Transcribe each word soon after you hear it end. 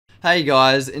Hey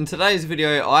guys, in today's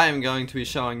video I am going to be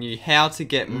showing you how to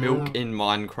get milk in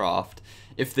Minecraft.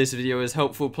 If this video is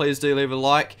helpful, please do leave a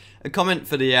like, a comment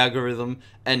for the algorithm,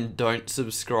 and don't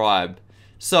subscribe.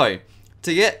 So,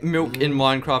 to get milk in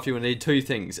Minecraft you will need two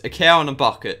things, a cow and a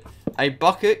bucket. A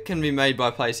bucket can be made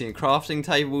by placing a crafting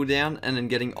table down and then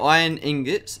getting iron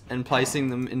ingots and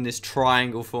placing them in this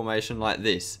triangle formation like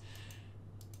this.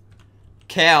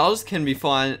 Cows can be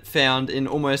found in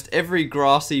almost every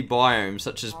grassy biome,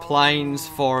 such as plains,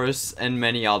 forests, and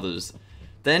many others.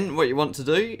 Then what you want to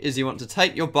do is you want to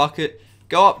take your bucket,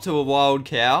 go up to a wild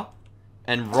cow,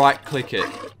 and right click it.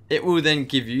 It will then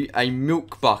give you a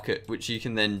milk bucket, which you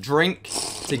can then drink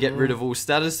to get rid of all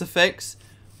status effects,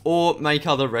 or make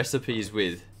other recipes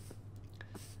with.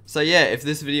 So yeah, if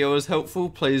this video was helpful,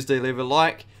 please do leave a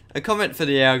like, a comment for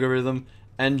the algorithm,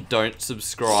 and don't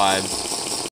subscribe.